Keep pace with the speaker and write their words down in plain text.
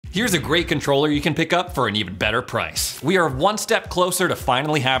Here's a great controller you can pick up for an even better price. We are one step closer to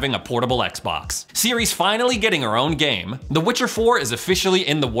finally having a portable Xbox. Siri's finally getting her own game. The Witcher 4 is officially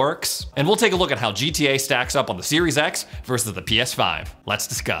in the works, and we'll take a look at how GTA stacks up on the Series X versus the PS5. Let's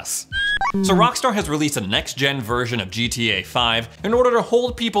discuss. So Rockstar has released a next-gen version of GTA 5 in order to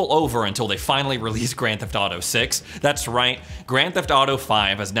hold people over until they finally release Grand Theft Auto 6. That's right, Grand Theft Auto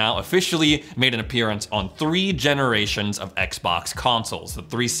 5 has now officially made an appearance on 3 generations of Xbox consoles. The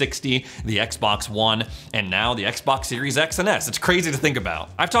 360, the Xbox One, and now the Xbox Series X and S. It's crazy to think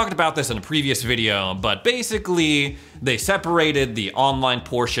about. I've talked about this in a previous video, but basically, they separated the online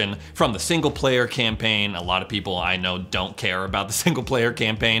portion from the single-player campaign. A lot of people I know don't care about the single-player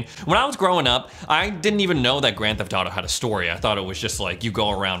campaign. When I was growing up, I didn't even know that Grand Theft Auto had a story. I thought it was just like you go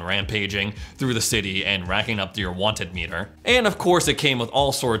around rampaging through the city and racking up your wanted meter. And of course, it came with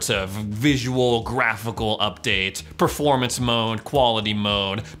all sorts of visual, graphical updates, performance mode, quality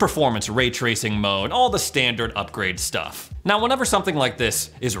mode, performance ray tracing mode, all the standard upgrade stuff. Now, whenever something like this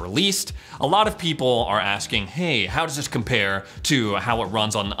is released, a lot of people are asking, hey, how does this compare to how it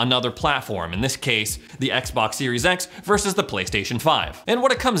runs on another platform? In this case, the Xbox Series X versus the PlayStation 5. And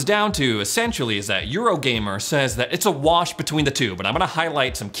what it comes down to, essentially, is that Eurogamer says that it's a wash between the two, but I'm gonna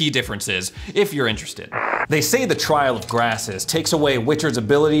highlight some key differences if you're interested. They say the Trial of Grasses takes away Witcher's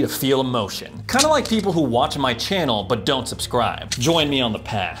ability to feel emotion. Kinda like people who watch my channel but don't subscribe. Join me on the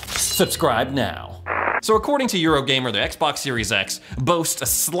path. Subscribe now. So according to Eurogamer, the Xbox Series X boasts a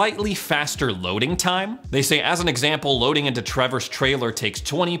slightly faster loading time. They say, as an example, loading into Trevor's trailer takes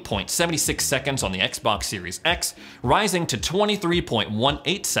 20.76 seconds on the Xbox Series X, rising to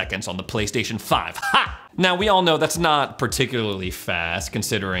 23.18 seconds on the PlayStation 5. Ha! Now, we all know that's not particularly fast,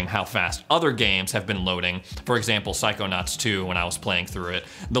 considering how fast other games have been loading. For example, Psychonauts 2, when I was playing through it,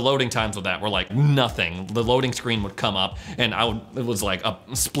 the loading times with that were like nothing. The loading screen would come up, and it was like a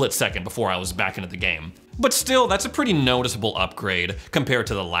split second before I was back into the game. But still, that's a pretty noticeable upgrade compared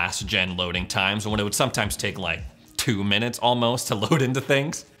to the last gen loading times, when it would sometimes take like 2 minutes almost to load into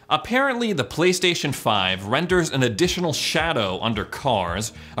things. Apparently, the PlayStation 5 renders an additional shadow under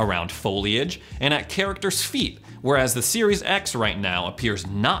cars, around foliage, and at characters' feet, whereas the Series X right now appears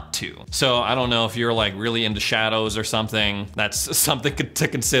not to. So I don't know if you're like really into shadows or something. That's something to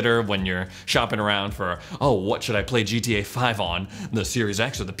consider when you're shopping around for, oh, what should I play GTA 5 on? The Series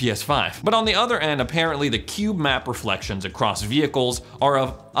X or the PS5? But on the other end, apparently the cube map reflections across vehicles are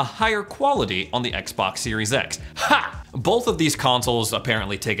of a higher quality on the Xbox Series X. Ha! Both of these consoles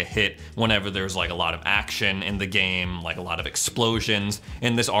apparently take a hit whenever there's like a lot of action in the game, like a lot of explosions.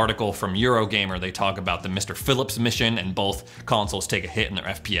 In this article from Eurogamer, they talk about the Mr. Phillips mission, and both consoles take a hit in their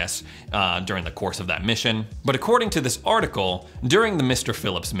FPS during the course of that mission. But according to this article, during the Mr.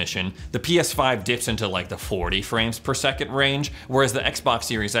 Phillips mission, the PS5 dips into like the 40 frames per second range, whereas the Xbox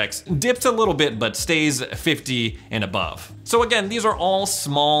Series X dips a little bit but stays 50 and above. So again, these are all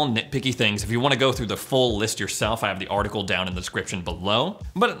small nitpicky things. If you want to go through the full list yourself, I have the article down in the description below.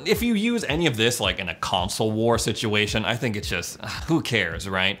 But if you use any of this like in a console war situation, I think it's just, who cares,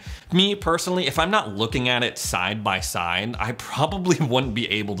 right? Me personally, if I'm not looking at it side by side, I probably wouldn't be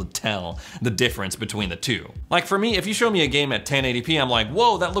able to tell the difference between the two. Like for me, if you show me a game at 1080p, I'm like,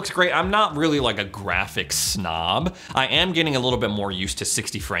 whoa, that looks great. I'm not really like a graphics snob. I am getting a little bit more used to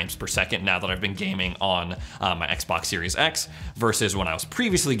 60 frames per second now that I've been gaming on my Xbox Series X versus when I was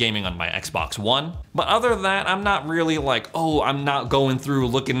previously gaming on my Xbox One. But other than that, I'm not really like, oh, I'm not going through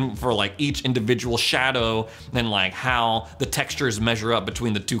looking for like each individual shadow and like how the textures measure up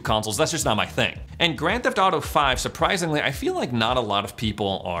between the two consoles. That's just not my thing. And Grand Theft Auto 5, surprisingly, I feel like not a lot of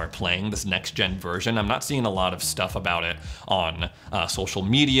people are playing this next gen version. I'm not seeing a lot of stuff about it on social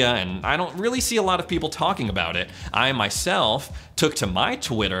media, and I don't really see a lot of people talking about it. I myself took to my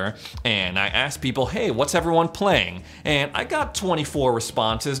Twitter and I asked people, hey, what's everyone playing? And I got 24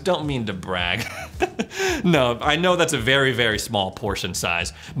 responses. Don't mean to brag. No, I know that's a very, very small portion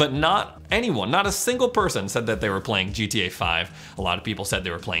size, but not anyone, not a single person said that they were playing GTA 5. A lot of people said they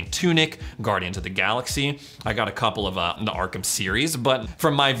were playing Tunic, Guardians of the Galaxy. I got a couple of the Arkham series, but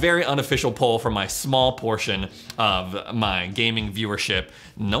from my very unofficial poll, from my small portion of my gaming viewership,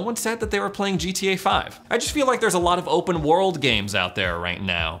 no one said that they were playing GTA 5. I just feel like there's a lot of open world games out there right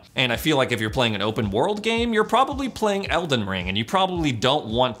now. And I feel like if you're playing an open world game, you're probably playing Elden Ring, and you probably don't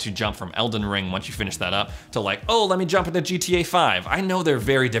want to jump from Elden Ring once you finish that up to like, oh, let me jump into GTA 5. I know they're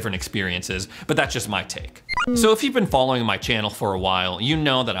very different experiences, but that's just my take. So if you've been following my channel for a while, you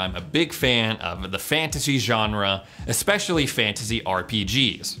know that I'm a big fan of the fantasy genre, especially fantasy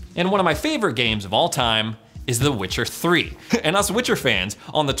RPGs. And one of my favorite games of all time is The Witcher 3. And us Witcher fans,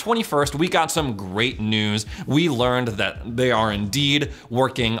 on the 21st, we got some great news. We learned that they are indeed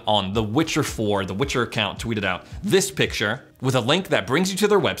working on The Witcher 4. The Witcher account tweeted out this picture with a link that brings you to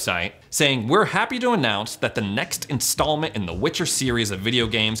their website saying, "We're happy to announce that the next installment in the Witcher series of video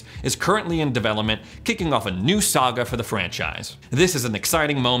games is currently in development, kicking off a new saga for the franchise. This is an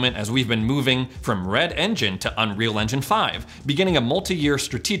exciting moment as we've been moving from Red Engine to Unreal Engine 5, beginning a multi-year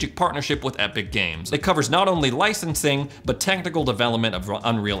strategic partnership with Epic Games. It covers not only licensing, but technical development of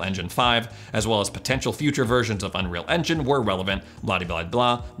Unreal Engine 5, as well as potential future versions of Unreal Engine where relevant, blah blah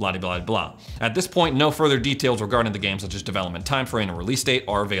blah, blah blah blah. At this point, no further details regarding the game such as development timeframe and release date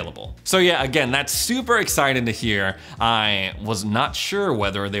are available." So yeah, again, that's super exciting to hear. I was not sure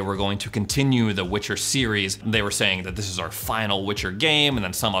whether they were going to continue the Witcher series. They were saying that this is our final Witcher game, and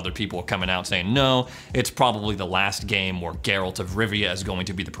then some other people were coming out saying, no, it's probably the last game where Geralt of Rivia is going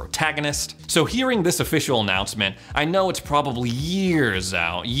to be the protagonist. So hearing this official announcement, I know it's probably years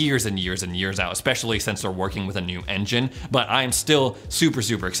out, years and years and years out, especially since they're working with a new engine, but I'm still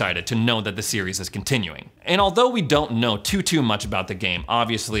super excited to know that the series is continuing. And although we don't know too much about the game,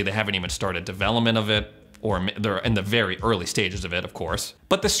 obviously they haven't even started development of it, or they're in the very early stages of it, of course.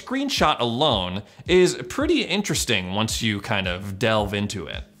 But the screenshot alone is pretty interesting once you kind of delve into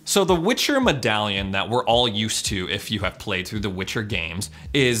it. So the Witcher medallion that we're all used to if you have played through the Witcher games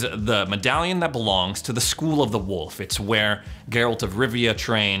is the medallion that belongs to the School of the Wolf. It's where Geralt of Rivia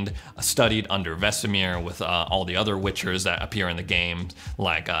trained, studied under Vesemir with all the other Witchers that appear in the game,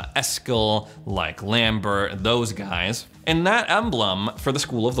 like Eskel, like Lambert, those guys. And that emblem for the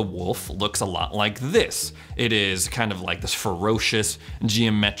School of the Wolf looks a lot like this. It is kind of like this ferocious,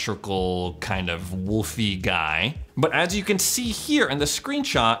 geometrical, kind of wolfy guy. But as you can see here in the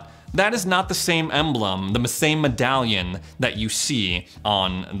screenshot, that is not the same emblem, the same medallion that you see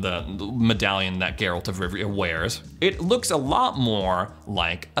on the medallion that Geralt of Rivia wears. It looks a lot more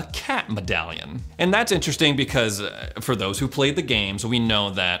like a cat medallion. And that's interesting because for those who played the games, we know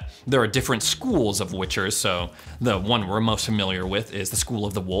that there are different schools of Witchers. So the one we're most familiar with is the School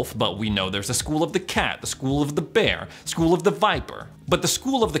of the Wolf, but we know there's a School of the Cat, the School of the Bear, School of the Viper. But the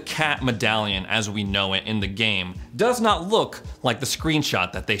School of the Cat medallion, as we know it in the game, does not look like the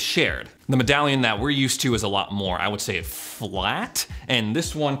screenshot that they shared. The medallion that we're used to is a lot more, I would say, flat, and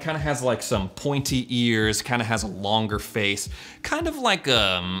this one kind of has like some pointy ears, kind of has a longer face, kind of like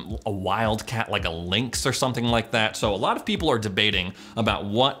a wildcat, like a lynx or something like that. So a lot of people are debating about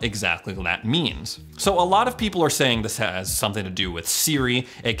what exactly that means. So a lot of people are saying this has something to do with Ciri,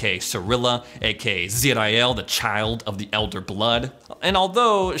 aka Cirilla, aka Zirael, the child of the Elder Blood. And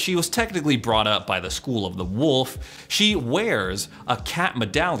although she was technically brought up by the School of the Wolf, she wears a cat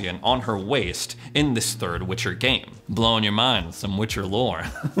medallion on her waist in this third Witcher game. Blowing your mind with some Witcher lore.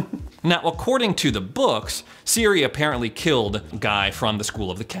 Now, according to the books, Ciri apparently killed a guy from the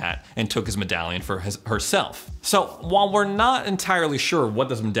School of the Cat and took his medallion for herself. So while we're not entirely sure what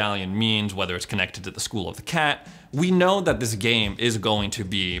this medallion means, whether it's connected to the School of the Cat, we know that this game is going to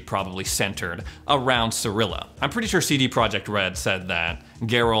be probably centered around Cirilla. I'm pretty sure CD Projekt Red said that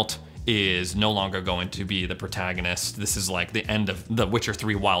Geralt is no longer going to be the protagonist. This is like the end of The Witcher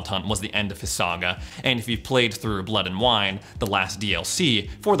 3 Wild Hunt was the end of his saga. And if you've played through Blood and Wine, the last DLC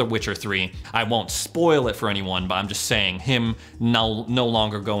for The Witcher 3, I won't spoil it for anyone, but I'm just saying him no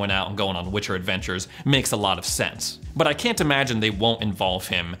longer going out and going on Witcher adventures makes a lot of sense. But I can't imagine they won't involve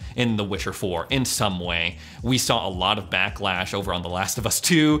him in The Witcher 4 in some way. We saw a lot of backlash over on The Last of Us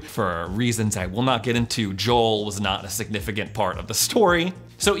 2 for reasons I will not get into. Joel was not a significant part of the story.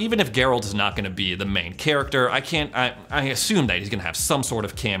 So even if Geralt is not going to be the main character, I assume that he's going to have some sort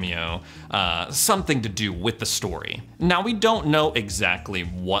of cameo, something to do with the story. Now, we don't know exactly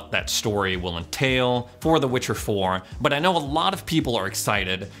what that story will entail for The Witcher 4, but I know a lot of people are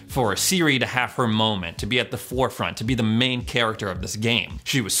excited for Ciri to have her moment, to be at the forefront, to be the main character of this game.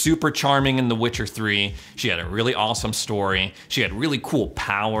 She was super charming in The Witcher 3, she had a really awesome story, she had really cool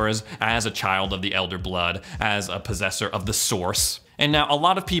powers as a child of the Elder Blood, as a possessor of the Source. And now a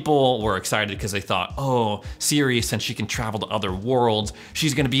lot of people were excited because they thought, oh, Ciri, since she can travel to other worlds,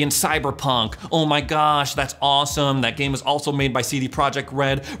 she's gonna be in Cyberpunk. Oh my gosh, that's awesome. That game was also made by CD Projekt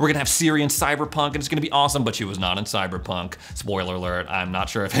Red. We're gonna have Ciri in Cyberpunk and it's gonna be awesome, but she was not in Cyberpunk. Spoiler alert, I'm not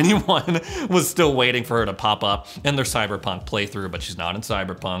sure if anyone was still waiting for her to pop up in their Cyberpunk playthrough, but she's not in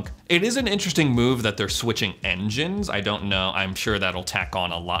Cyberpunk. It is an interesting move that they're switching engines. I don't know, I'm sure that'll tack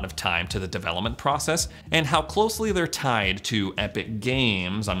on a lot of time to the development process and how closely they're tied to Epic Epic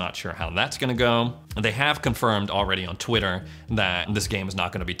Games, I'm not sure how that's gonna go. They have confirmed already on Twitter that this game is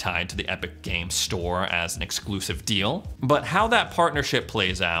not gonna be tied to the Epic Games Store as an exclusive deal. But how that partnership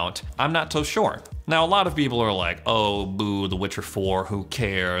plays out, I'm not so sure. Now, a lot of people are like, oh, boo, The Witcher 4, who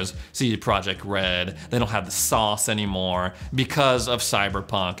cares? CD Projekt Red, they don't have the sauce anymore because of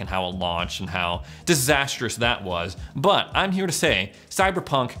Cyberpunk and how it launched and how disastrous that was. But I'm here to say,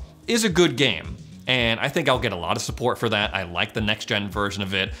 Cyberpunk is a good game. And I think I'll get a lot of support for that. I like the next gen version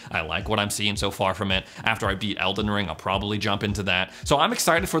of it. I like what I'm seeing so far from it. After I beat Elden Ring, I'll probably jump into that. So I'm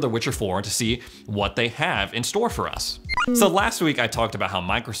excited for The Witcher 4 to see what they have in store for us. So last week I talked about how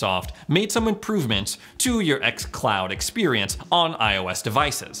Microsoft made some improvements to your xCloud experience on iOS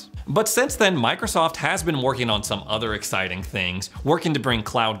devices. But since then, Microsoft has been working on some other exciting things, working to bring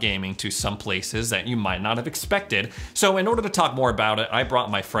cloud gaming to some places that you might not have expected. So in order to talk more about it, I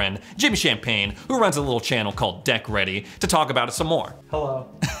brought my friend Jimmy Champagne, who runs a little channel called Deck Ready, to talk about it some more.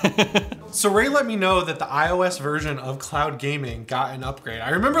 Hello. So Ray let me know that the iOS version of cloud gaming got an upgrade. I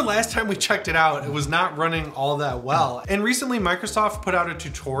remember last time we checked it out, it was not running all that well. And recently Microsoft put out a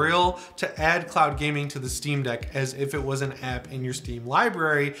tutorial to add cloud gaming to the Steam Deck as if it was an app in your Steam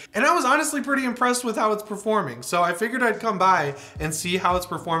library. And I was honestly pretty impressed with how it's performing. So I figured I'd come by and see how it's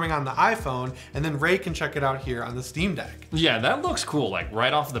performing on the iPhone, and then Ray can check it out here on the Steam Deck. Yeah, that looks cool, like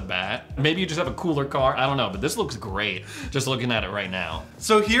right off the bat. Maybe you just have a cooler car, I don't know, but this looks great just looking at it right now.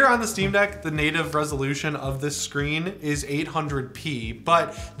 So here on the Steam Deck, the native resolution of this screen is 800p,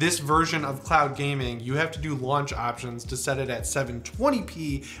 but this version of cloud gaming, you have to do launch options to set it at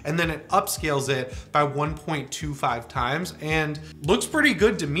 720p, and then it upscales it by 1.25 times, and looks pretty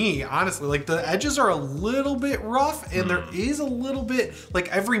good to me, honestly. Like, the edges are a little bit rough, and there is a little bit, like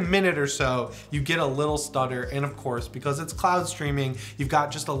every minute or so, you get a little stutter, and of course, because it's cloud streaming, you've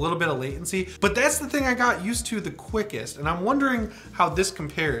got just a little bit of latency, but that's the thing I got used to the quickest, and I'm wondering how this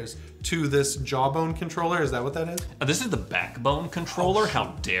compares to this Jawbone controller. Is that what that is? This is the Backbone controller?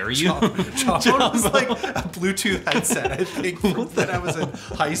 How dare you? Jawbone was like a Bluetooth headset, I think, from when I was in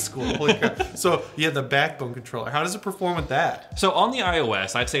high school. Holy crap. So yeah, the Backbone controller. How does it perform with that? So on the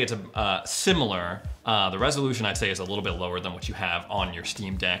iOS, I'd say it's similar. The resolution, I'd say, is a little bit lower than what you have on your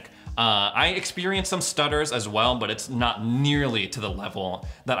Steam Deck. I experienced some stutters as well, but it's not nearly to the level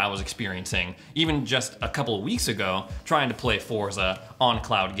that I was experiencing even just a couple of weeks ago trying to play Forza on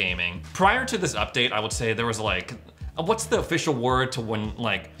cloud gaming. Prior to this update, I would say there was like, what's the official word to when,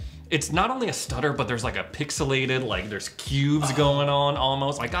 like, it's not only a stutter, but there's like a pixelated, like there's cubes going on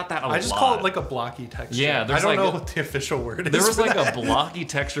almost. I got that a lot. I just call it like a blocky texture. Yeah, I don't know what the official word is. There was like a blocky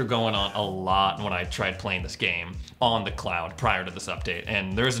texture going on a lot when I tried playing this game on the cloud prior to this update.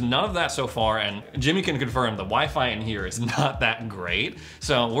 And there's none of that so far. And Jimmy can confirm the Wi-Fi in here is not that great.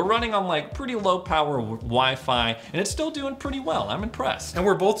 So we're running on like pretty low power Wi-Fi, and it's still doing pretty well. I'm impressed. And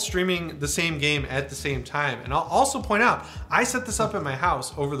we're both streaming the same game at the same time. And I'll also point out, I set this up at my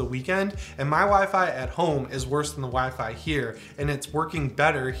house over the weekend, and my Wi-Fi at home is worse than the Wi-Fi here, and it's working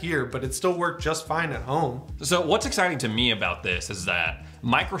better here, but it still worked just fine at home. So what's exciting to me about this is that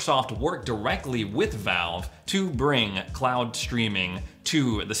Microsoft worked directly with Valve to bring cloud streaming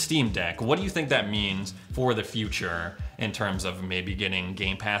to the Steam Deck. What do you think that means for the future in terms of maybe getting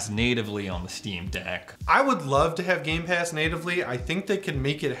Game Pass natively on the Steam Deck? I would love to have Game Pass natively. I think they can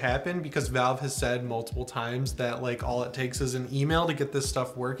make it happen because Valve has said multiple times that like all it takes is an email to get this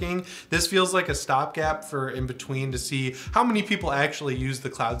stuff working. This feels like a stopgap for in between to see how many people actually use the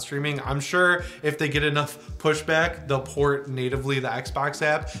cloud streaming. I'm sure if they get enough pushback, they'll port natively the Xbox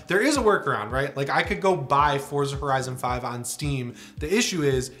app. There is a workaround, right? Like I could go buy Forza Horizon 5 on Steam. The issue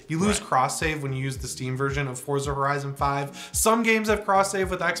is you lose cross-save when you use the Steam version of Forza Horizon 5. Some games have cross-save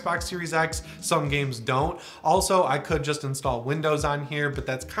with Xbox Series X, some games don't. Also, I could just install Windows on here, but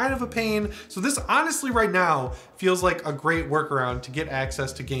that's kind of a pain. So this honestly right now feels like a great workaround to get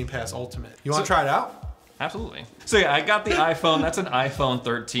access to Game Pass Ultimate. You want to try it out? Absolutely. So yeah, I got the iPhone. That's an iPhone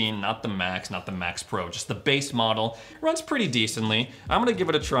 13, not the Max, not the Max Pro, just the base model. It runs pretty decently. I'm gonna give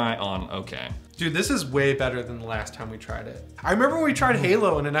it a try on OK. Dude, this is way better than the last time we tried it. I remember when we tried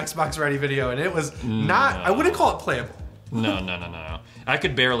Halo in an Xbox Ready video, and it was not, I wouldn't call it playable. No. I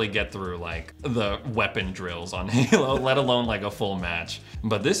could barely get through like the weapon drills on Halo, let alone like a full match.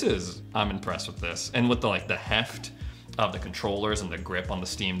 But this is, I'm impressed with this. And with the like the heft of the controllers and the grip on the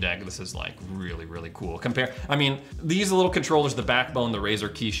Steam Deck, this is like really, really cool. I mean, these little controllers, the Backbone, the Razer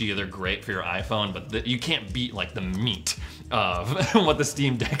Kishi, they're great for your iPhone, but you can't beat like the meat of what the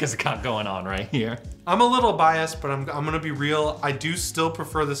Steam Deck has got going on right here. I'm a little biased, but I'm gonna be real. I do still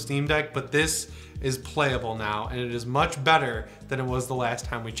prefer the Steam Deck, but this is playable now, and it is much better than it was the last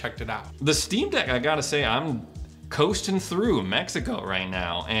time we checked it out. The Steam Deck, I gotta say, I'm coasting through Mexico right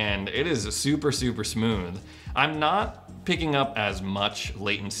now, and it is super, super smooth. I'm not picking up as much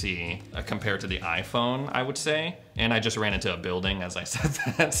latency compared to the iPhone, I would say. And I just ran into a building as I said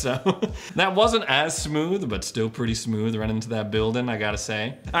that, so that wasn't as smooth, but still pretty smooth running into that building, I gotta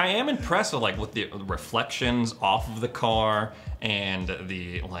say. I am impressed with the reflections off of the car and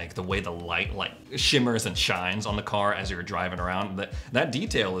the way the light shimmers and shines on the car as you're driving around. That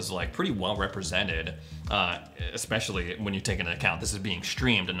detail is pretty well represented, especially when you take into account this is being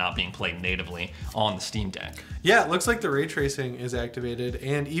streamed and not being played natively on the Steam Deck. Yeah, it looks like the ray tracing is activated,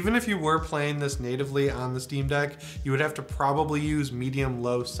 and even if you were playing this natively on the Steam Deck, you would have to probably use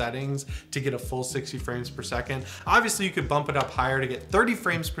medium-low settings to get a full 60 frames per second. Obviously, you could bump it up higher to get 30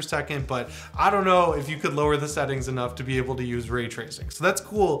 frames per second, but I don't know if you could lower the settings enough to be able to use ray tracing. So that's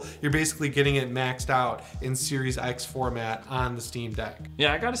cool. You're basically getting it maxed out in Series X format on the Steam Deck.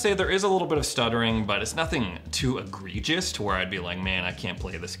 Yeah, I gotta say there is a little bit of stuttering, but it's nothing too egregious to where I'd be like, man, I can't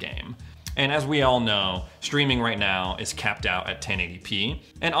play this game. And as we all know, streaming right now is capped out at 1080p.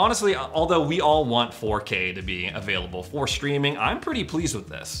 And honestly, although we all want 4K to be available for streaming, I'm pretty pleased with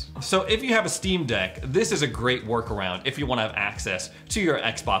this. So if you have a Steam Deck, this is a great workaround if you want to have access to your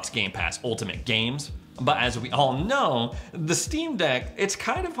Xbox Game Pass Ultimate games. But as we all know, the Steam Deck, it's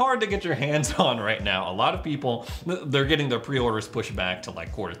kind of hard to get your hands on right now. A lot of people, they're getting their pre-orders pushed back to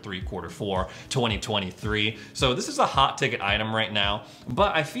Q3, Q4, 2023. So this is a hot ticket item right now.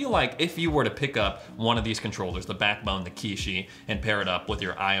 But I feel like if you were to pick up one of these controllers, the Backbone, the Kishi, and pair it up with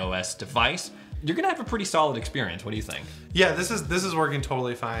your iOS device, you're gonna have a pretty solid experience. What do you think? Yeah, this is working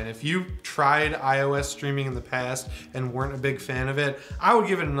totally fine. If you tried iOS streaming in the past and weren't a big fan of it, I would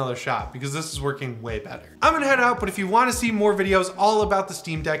give it another shot because this is working way better. I'm gonna head out, but if you wanna see more videos all about the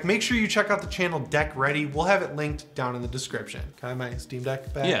Steam Deck, make sure you check out the channel Deck Ready. We'll have it linked down in the description. Can I have my Steam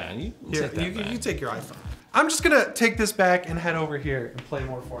Deck back? Yeah, you take that back. You take your iPhone. I'm just gonna take this back and head over here and play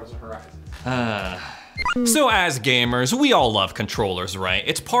more Forza Horizon. So as gamers, we all love controllers, right?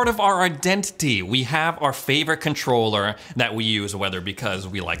 It's part of our identity. We have our favorite controller that we use, whether because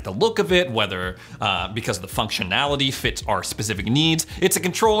we like the look of it, whether because the functionality fits our specific needs. It's a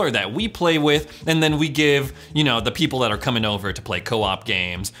controller that we play with, and then we give, the people that are coming over to play co-op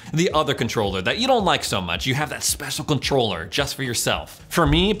games, the other controller that you don't like so much. You have that special controller just for yourself. For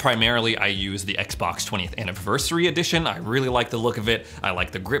me, primarily, I use the Xbox 20th Anniversary Edition. I really like the look of it. I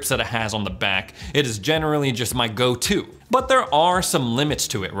like the grips that it has on the back. It is generally just my go-to. But there are some limits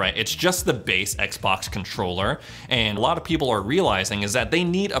to it, right? It's just the base Xbox controller, and a lot of people are realizing is that they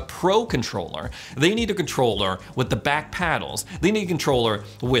need a pro controller. They need a controller with the back paddles. They need a controller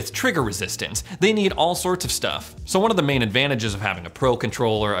with trigger resistance. They need all sorts of stuff. So one of the main advantages of having a pro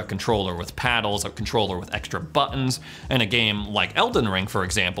controller, a controller with paddles, a controller with extra buttons, and a game like Elden Ring, for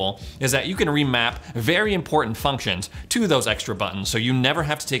example, is that you can remap very important functions to those extra buttons, so you never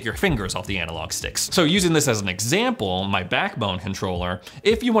have to take your fingers off the analog sticks. So using this as an example, my Backbone controller,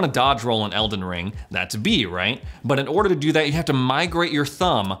 if you want to dodge roll in Elden Ring, that's B, right? But in order to do that, you have to migrate your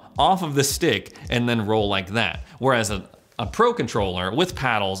thumb off of the stick and then roll like that. Whereas a pro controller with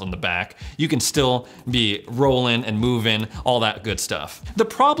paddles on the back, you can still be rolling and moving, all that good stuff. The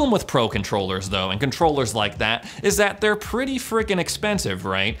problem with pro controllers though, and controllers like that, is that they're pretty freaking expensive,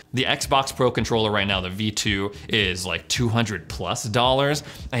 right? The Xbox Pro controller right now, the V2, is like $200+,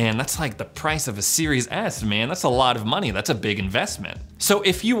 and that's like the price of a Series S, man. That's a lot of money. That's a big investment. So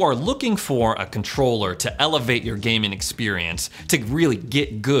if you are looking for a controller to elevate your gaming experience, to really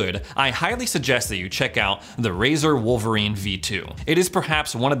get good, I highly suggest that you check out the Razer Wolverine V2. It is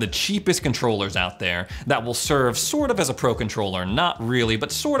perhaps one of the cheapest controllers out there that will serve sort of as a pro controller, not really,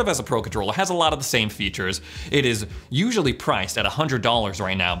 but sort of as a pro controller. It has a lot of the same features. It is usually priced at $100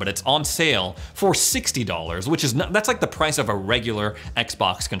 right now, but it's on sale for $60, which is that's like the price of a regular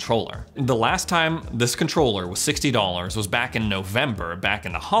Xbox controller. The last time this controller was $60 was back in November, back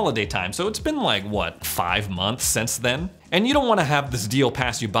in the holiday time, so it's been like, what, 5 months since then? And you don't want to have this deal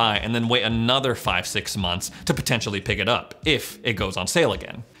pass you by and then wait another 5-6 months to potentially pick it up if it goes on sale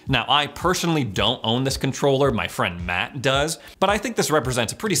again. Now, I personally don't own this controller, my friend Matt does, but I think this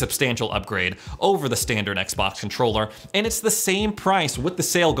represents a pretty substantial upgrade over the standard Xbox controller, and it's the same price with the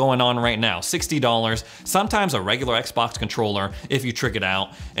sale going on right now, $60. Sometimes a regular Xbox controller, if you trick it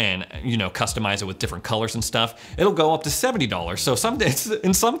out and customize it with different colors and stuff, it'll go up to $70. So it's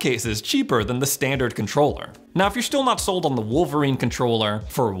in some cases cheaper than the standard controller. Now, if you're still not sold on the Wolverine controller,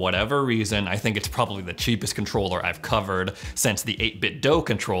 for whatever reason, I think it's probably the cheapest controller I've covered since the 8-bit Do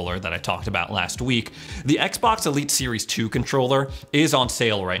controller controller that I talked about last week. The Xbox Elite Series 2 controller is on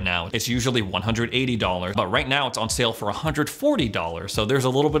sale right now. It's usually $180, but right now it's on sale for $140. So there's a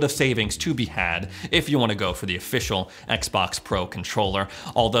little bit of savings to be had if you want to go for the official Xbox Pro controller.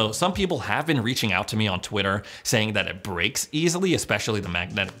 Although some people have been reaching out to me on Twitter saying that it breaks easily, especially the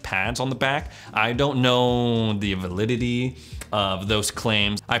magnetic pads on the back. I don't know the validity of those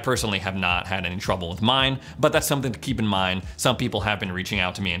claims. I personally have not had any trouble with mine, but that's something to keep in mind. Some people have been reaching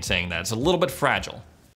out to me and saying that it's a little bit fragile.